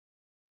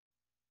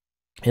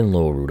in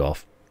Lower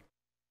Rudolph.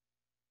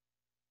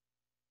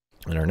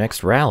 And our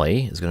next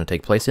rally is going to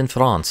take place in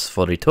France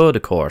for the Tour de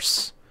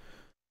Corse.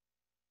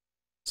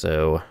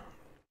 So,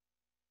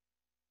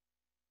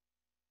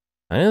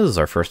 I think this is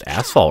our first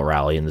asphalt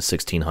rally in the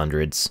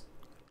 1600s.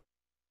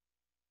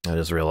 I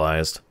just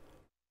realized.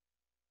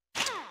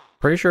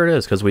 Pretty sure it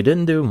is, because we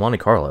didn't do Monte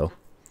Carlo.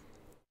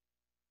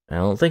 I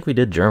don't think we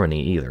did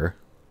Germany either.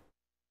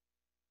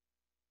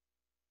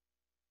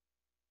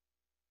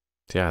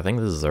 So yeah, I think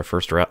this is our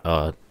first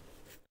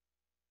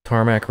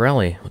tarmac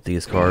rally with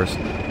these cars.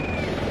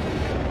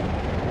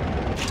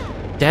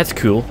 That's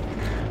cool.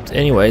 So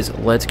anyways,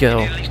 let's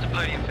go.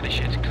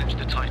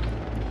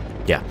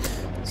 Yeah,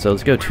 so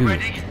let's go to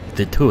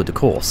the Tour de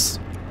Corse.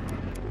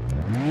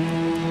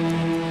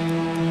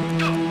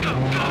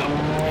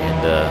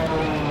 And,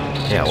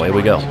 yeah, away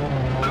we go.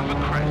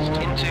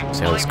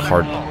 See how this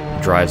car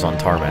drives on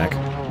tarmac.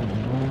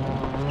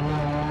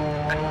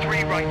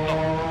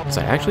 So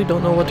I actually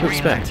don't know what to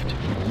expect.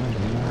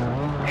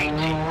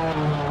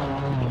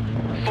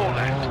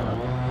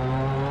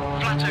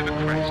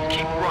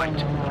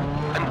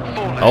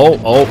 Oh,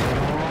 oh.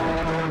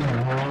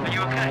 Are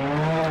you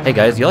okay? Hey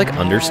guys, you like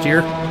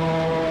understeer?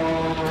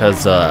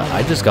 Because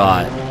I just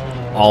got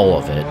all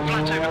of it.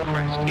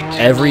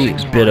 Every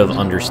bit of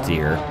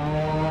understeer.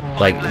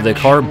 Like, the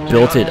car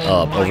built it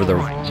up over the,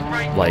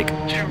 like,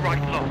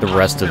 the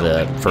rest of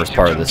the first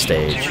part of the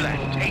stage.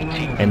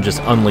 And just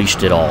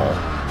unleashed it all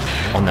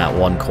on that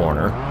one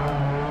corner.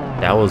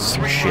 That was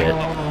some shit.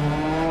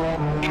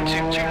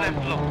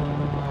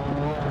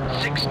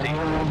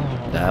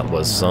 That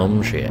was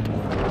some shit.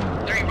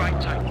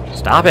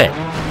 Stop it!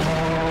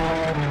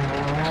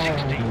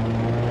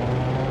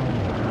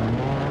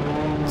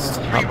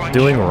 Stop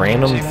doing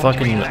random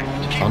fucking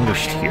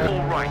understeer.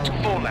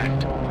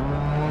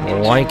 I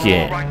like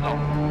it.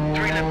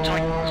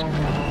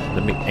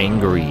 Let me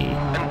angry.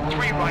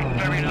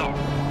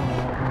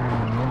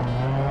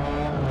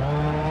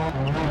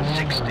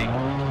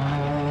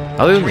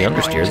 Other than the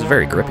understeer, it's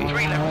very grippy.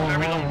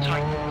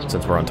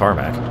 Since we're on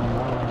tarmac.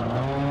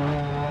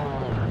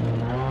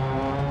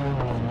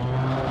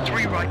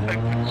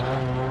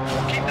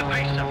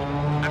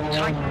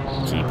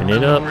 Keeping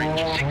it up.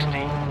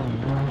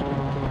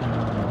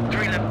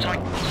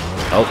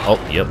 Oh, oh,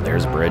 yep,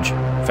 there's a bridge.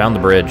 Found the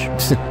bridge.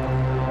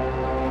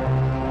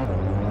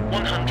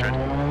 100.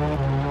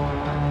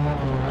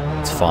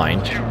 It's fine.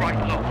 Right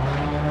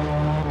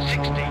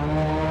 60.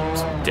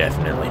 It's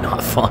definitely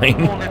not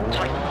fine.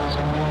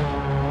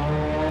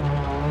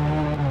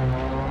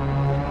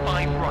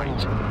 5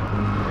 right.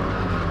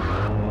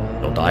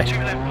 Don't die. 2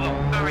 left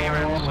long, barrier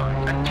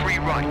outside, and 3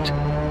 right.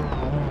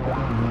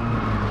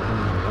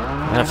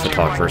 That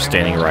photographer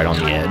standing right on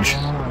the edge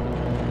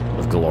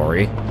of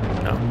glory.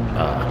 No,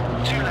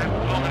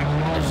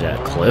 is that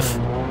a cliff?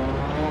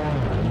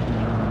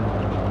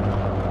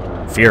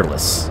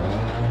 Fearless. 5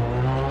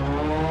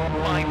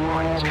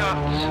 right,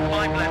 cuts,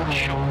 5 left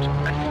short,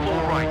 and 4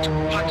 right,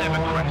 flat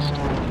over crest.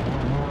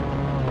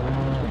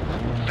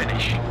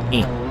 Finish.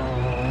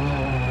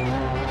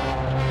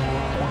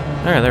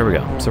 Alright, there we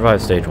go.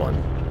 Survived stage 1.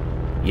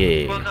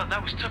 Yay. Well done,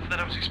 that was tougher than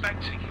I was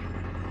expecting.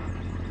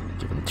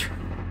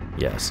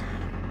 Yes.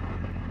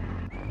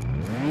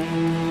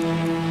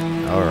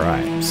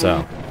 Alright,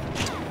 so.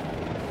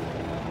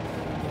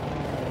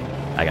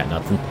 I got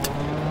nothing.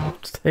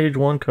 Stage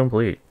 1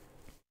 complete.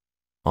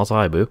 Also,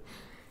 hi, Boo.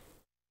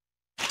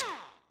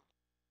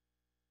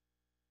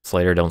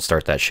 Slater, don't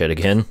start that shit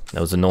again.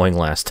 That was annoying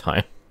last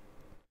time.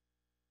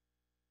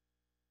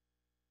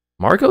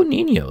 Marco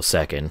Nino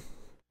second.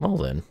 Well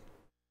then.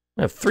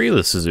 I have 3 of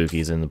the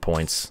Suzukis in the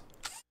points.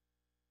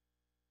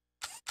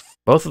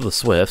 Both of the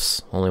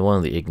Swifts. Only one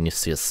of the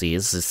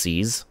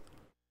Ignatiuses.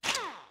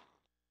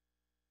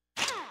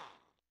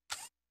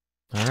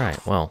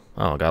 Alright, well.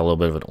 Oh, got a little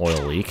bit of an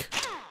oil leak.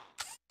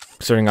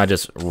 Considering I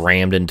just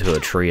rammed into a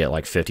tree at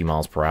like 50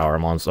 miles per hour,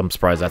 I'm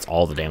surprised that's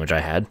all the damage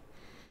I had.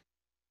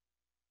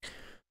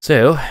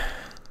 So,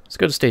 let's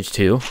go to stage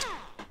 2.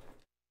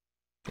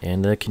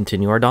 And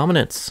continue our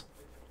dominance.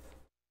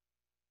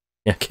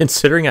 Yeah,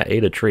 considering I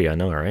ate a tree, I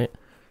know, right?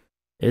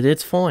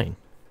 It's fine.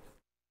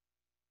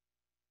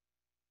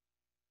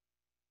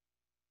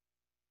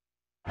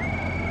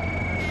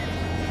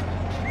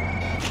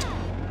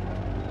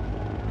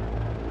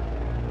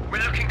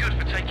 We're looking good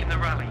for taking the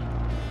rally.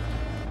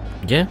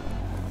 Yeah.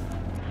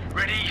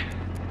 Ready?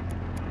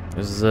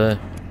 This is, yeah.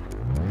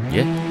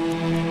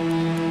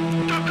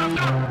 Go, go,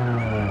 go!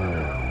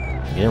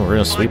 Yeah, we're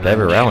gonna sweep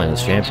every rally in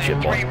this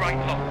championship, boy. 3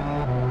 right long.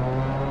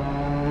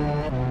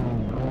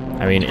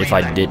 I mean, if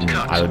I didn't,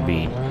 I would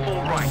be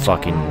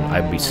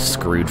I'd be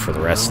screwed for the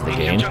rest of the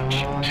game.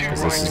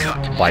 Because this is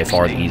by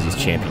far the easiest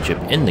championship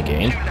in the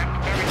game.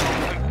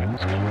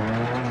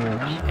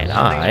 And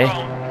I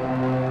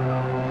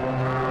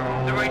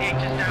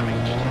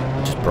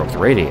just broke the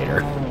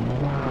radiator.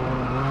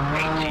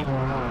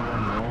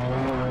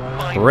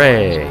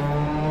 Hooray!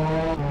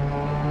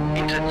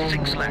 Into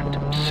 6 left,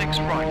 6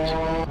 right,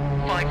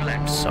 5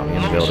 left. So I'm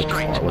gonna build a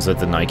car. Was it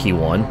the Nike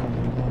one?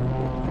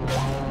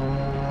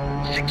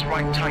 60. 6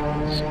 right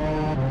tightens.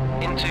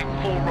 Into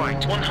 4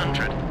 right,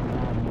 100.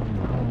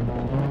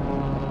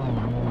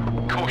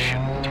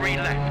 Caution, 3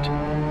 left.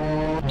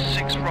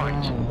 6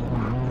 right.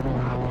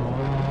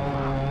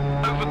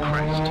 Over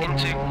crest,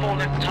 into 4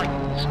 left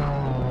tightens.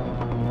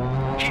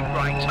 Keep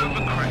right,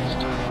 over crest.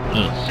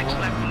 6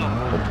 left long.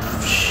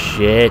 Oh,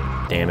 shit.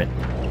 Damn it.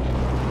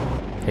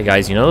 Hey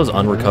guys, you know those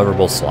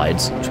unrecoverable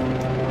slides?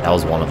 That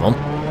was one of them.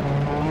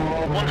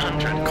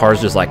 100.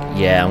 Car's just like,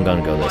 yeah, I'm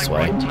gonna go this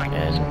way.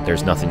 And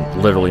there's nothing,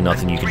 literally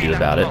nothing you can do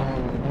about it.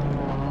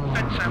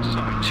 Fence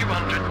outside,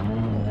 200.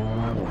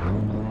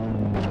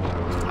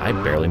 I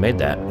barely made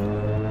that.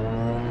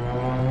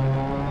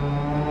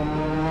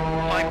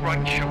 5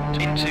 right short,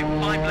 into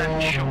 5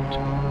 left short.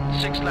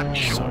 6 left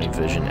short. Sony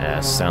Vision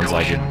S. Sounds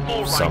like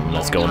it's something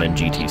that's going in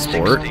GT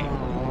Sport.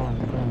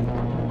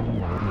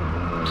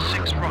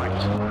 6 right.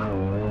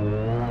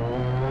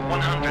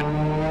 100.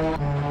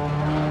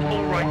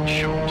 4 right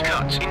short.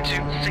 Cut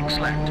into 6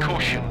 left.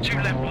 Caution. 2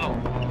 left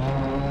long.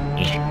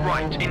 Keep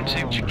right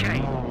into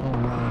chicane.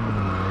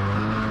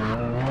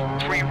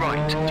 3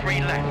 right.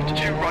 3 left.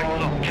 2 right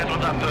long. Get on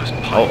that first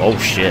pipe. Oh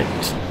shit.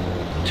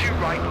 2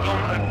 right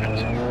long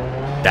opens.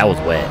 That was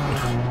wet.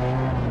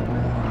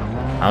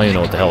 I don't even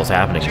know what the hell is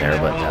happening there,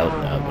 but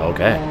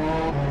okay.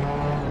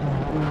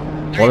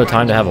 What a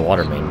time to have a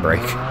water main break.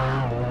 40.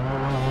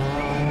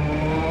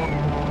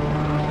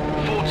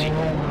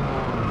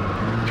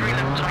 3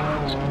 left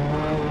tightens.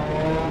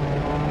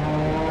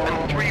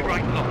 And 3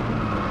 right long.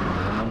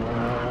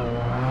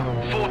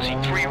 40,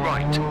 3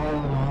 right.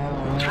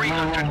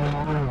 300.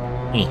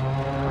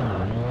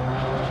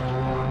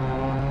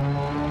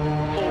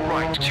 4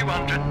 right,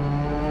 200.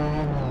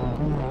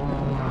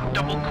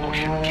 Double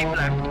caution, keep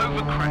left,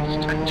 over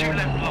crest, and 2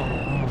 left long.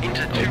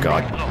 Into 2 Oh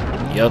god. right long.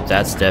 Yep,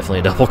 that's definitely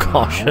a double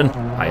caution.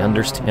 I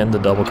understand the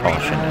double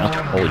caution now.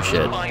 Holy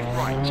shit. 5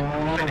 right,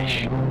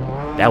 finish.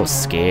 That was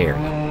scary.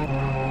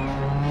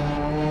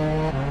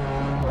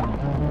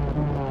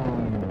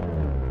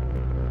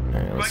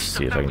 Alright, let's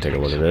see if I can take a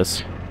look at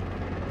this.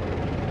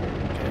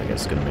 Okay, I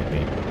guess it's gonna make me...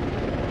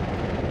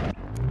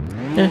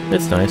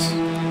 it's nice.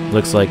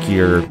 Looks like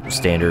your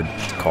standard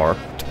car.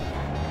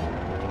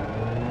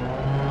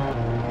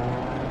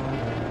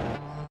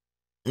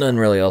 Nothing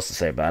really else to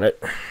say about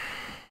it.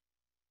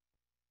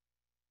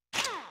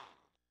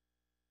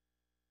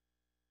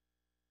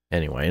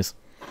 Anyways.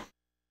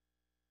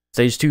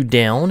 Stage 2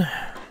 down.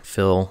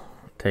 Phil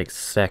takes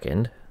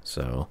second,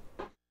 so...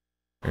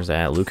 There's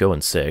that. Luco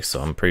in 6th,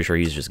 so I'm pretty sure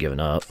he's just given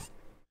up.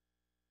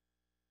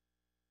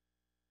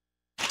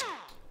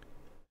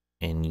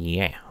 And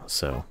yeah,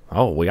 so...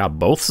 Oh, we got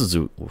both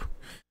Suzuki...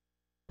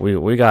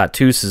 We got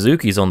 2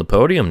 Suzukis on the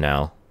podium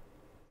now.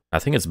 I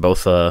think it's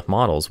both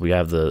models. We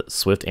have the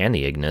Swift and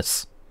the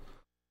Ignis.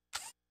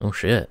 Oh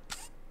shit.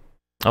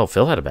 Oh,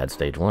 Phil had a bad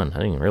stage 1. I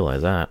didn't even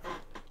realize that.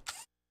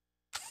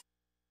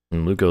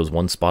 And Luco's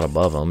 1 spot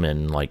above him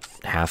in like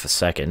half a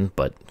second,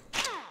 but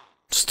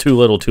it's too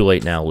little too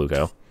late now,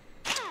 Luco.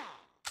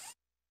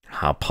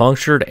 I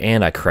punctured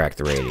and I cracked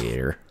the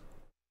radiator.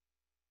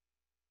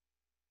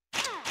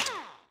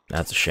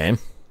 That's a shame.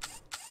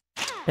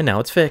 And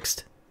now it's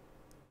fixed.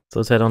 So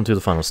let's head on to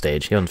the final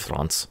stage here in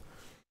France.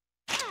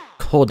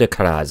 Corse de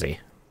Rallye.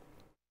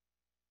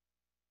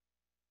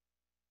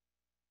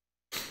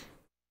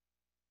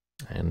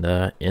 And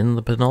in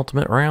the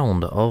penultimate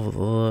round of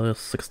the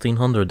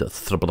 1600.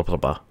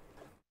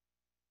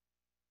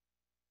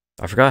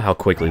 I forgot how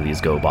quickly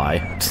these go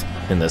by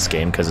in this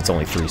game because it's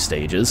only 3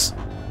 stages.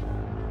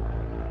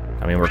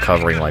 I mean, we're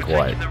covering like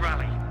what?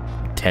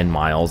 10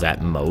 miles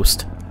at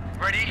most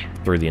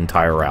through the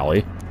entire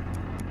rally.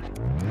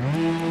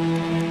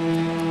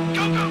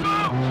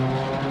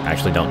 I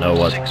actually don't know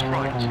what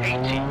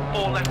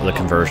the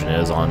conversion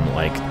is on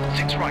like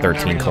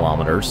 13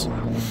 kilometers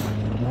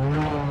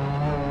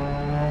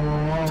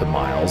to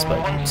miles,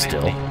 but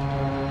still.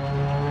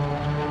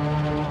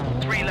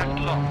 3 left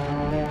long.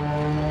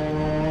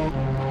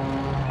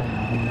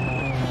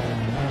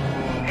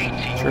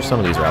 Sure, some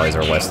of these rallies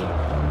are less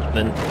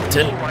than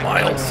 10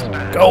 miles.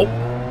 Go!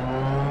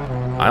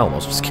 I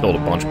almost just killed a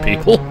bunch of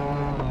people.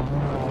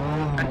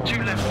 And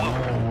 2 left long.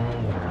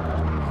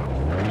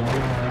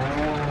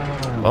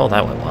 Well,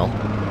 that went well.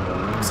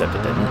 Except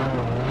it didn't. 4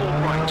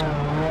 right.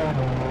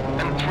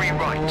 And 3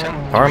 right.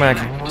 And Tarmac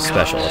 3 left.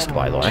 specialist,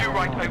 by the way. 2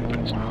 right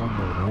opens.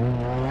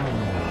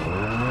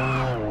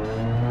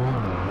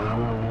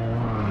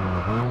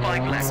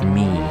 5 left. It's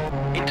me.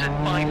 Into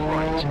 5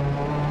 right.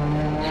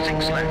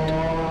 6 left.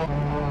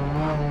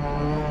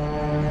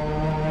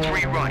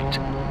 3 right.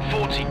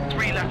 40.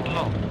 3 left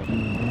long.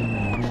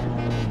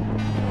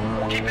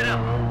 Keep it up.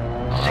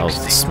 Oh, that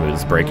was the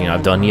smoothest braking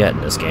I've done yet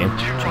in this game.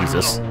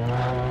 Jesus.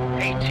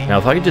 Now,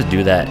 if I could just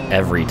do that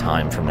every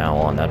time from now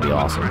on, that'd be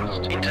awesome.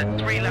 You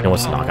know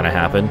what's not going to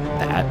happen?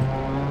 That.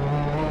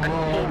 And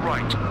 4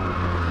 right.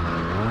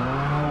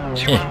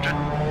 200.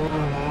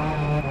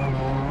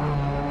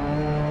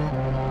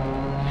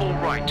 4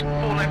 right. 4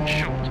 left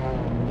short.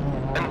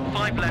 And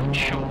 5 left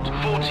short.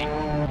 40.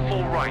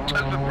 4 right.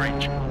 Over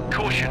bridge.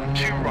 Caution,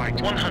 2 right,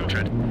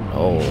 100.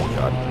 Oh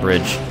god,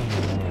 bridge.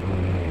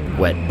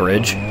 Wet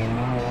bridge. 2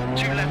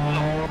 left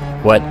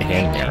long. Wet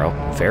and narrow.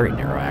 Very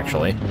narrow,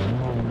 actually. 4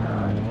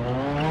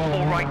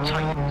 right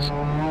tightens.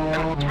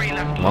 And 3 left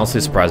I'm long.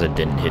 honestly surprised I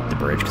didn't hit the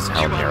bridge because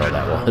how narrow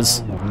that was.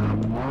 5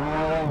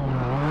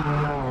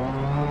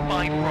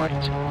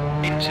 right.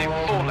 Into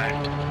 4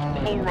 left.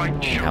 4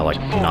 right short. How, like,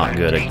 4 not left,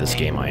 good at 80. this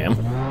game I am.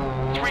 3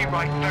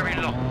 right, very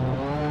long.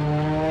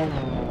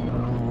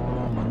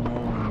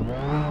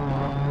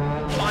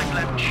 5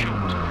 left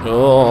short.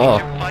 Oh,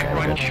 5 okay,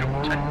 right good.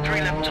 short. And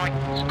 3 left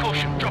tightens.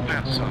 Caution, drop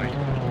outside.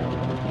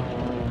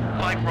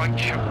 5 right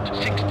short,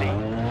 60. 4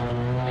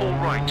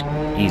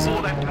 right. Easy.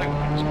 4 left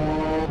opens.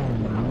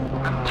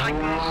 And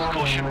tightens.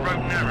 Caution, road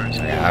narrows.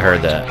 Yeah, I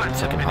heard that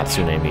fucking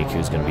Hatsune Miku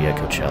is going to be at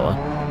Coachella.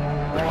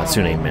 Or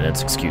Hatsune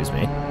Minutes, excuse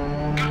me.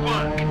 Good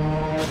work.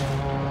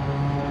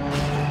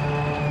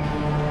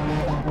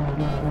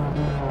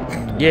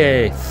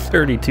 Yay!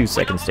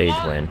 32-second stage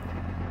win.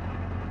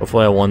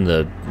 Hopefully I won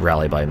the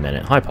rally by a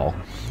minute. Hi, Paul.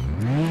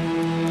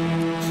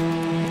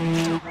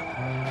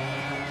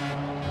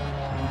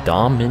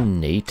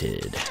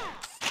 Dominated.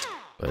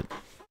 But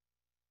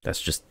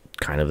that's just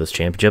kind of this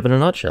championship in a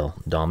nutshell.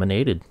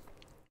 Dominated.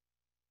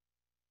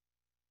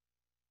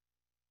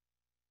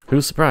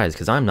 Who's surprised?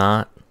 Because I'm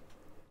not.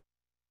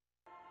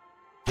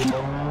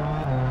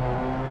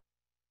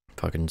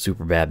 Fucking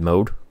super bad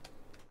mode.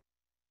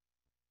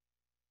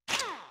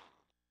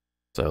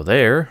 So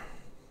there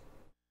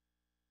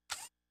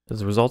is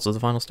the results of the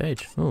final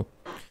stage. Ooh.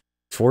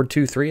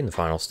 4-2-3 in the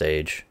final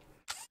stage.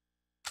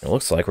 It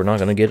looks like we're not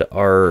going to get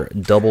our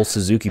double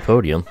Suzuki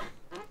podium.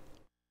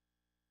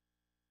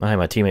 I had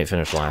my teammate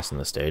finish last in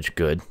this stage.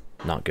 Good.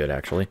 Not good,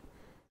 actually.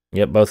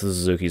 Yep, both of the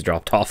Suzukis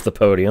dropped off the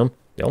podium.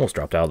 They almost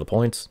dropped out of the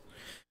points.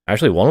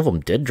 Actually, one of them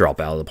did drop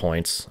out of the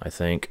points, I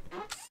think.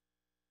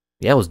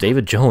 Yeah, it was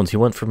David Jones. He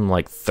went from,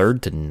 like,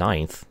 3rd to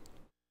 9th.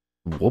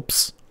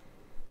 Whoops.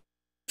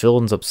 Phil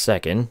ends up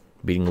 2nd,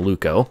 beating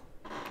Luco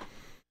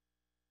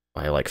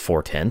by, like,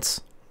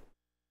 4/10.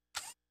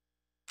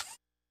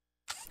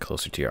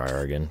 Closer to your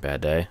IR again.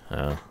 Bad day.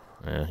 Yeah,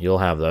 you'll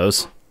have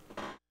those.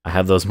 I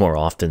have those more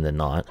often than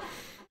not.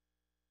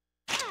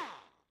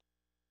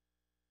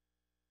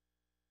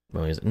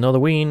 Another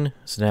win.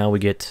 So now we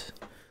get...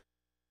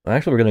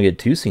 Actually, we're going to get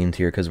 2 scenes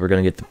here because we're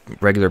going to get the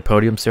regular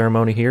podium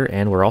ceremony here,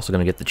 and we're also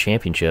going to get the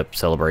championship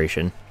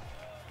celebration.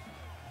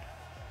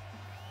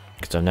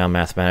 Because I've now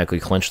mathematically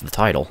clinched the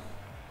title.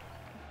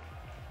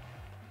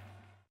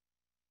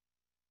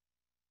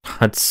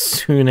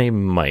 Hatsune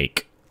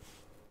Mike.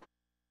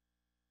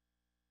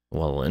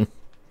 Well then.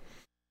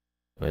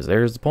 Anyways,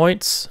 there's the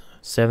points.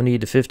 70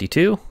 to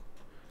 52.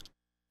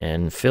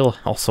 And Phil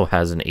also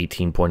has an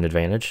 18-point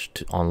advantage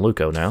on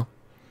Luco now.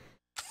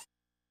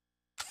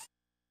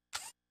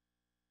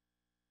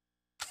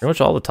 Pretty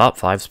much all the top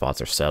 5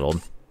 spots are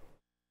settled.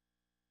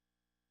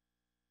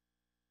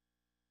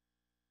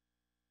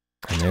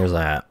 And there's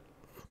that.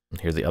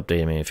 Here's the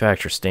updated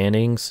manufacturer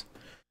standings.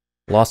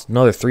 Lost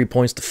another 3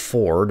 points to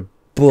Ford,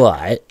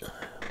 but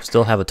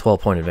still have a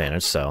 12-point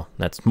advantage, so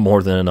that's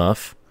more than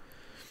enough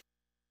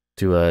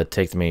to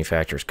take the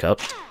Manufacturer's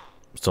Cup,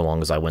 so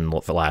long as I win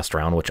the last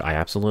round, which I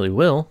absolutely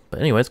will.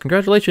 But anyways,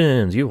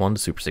 congratulations! You won the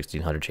Super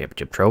 1600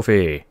 Championship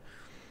Trophy.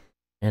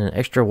 And an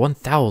extra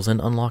 1,000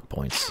 unlock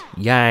points.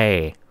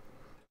 Yay!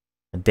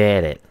 I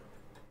did it.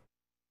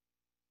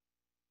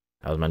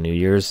 That was my New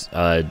Year's.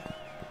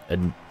 It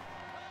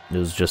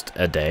was just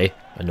a day,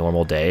 a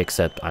normal day,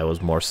 except I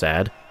was more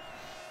sad.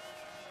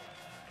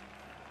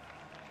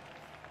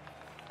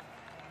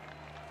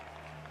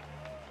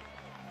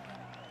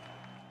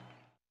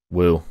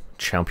 Woo.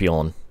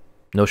 Champion.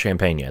 No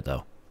champagne yet,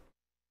 though.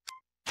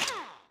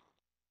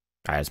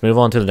 Alright, let's move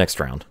on to the next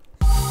round.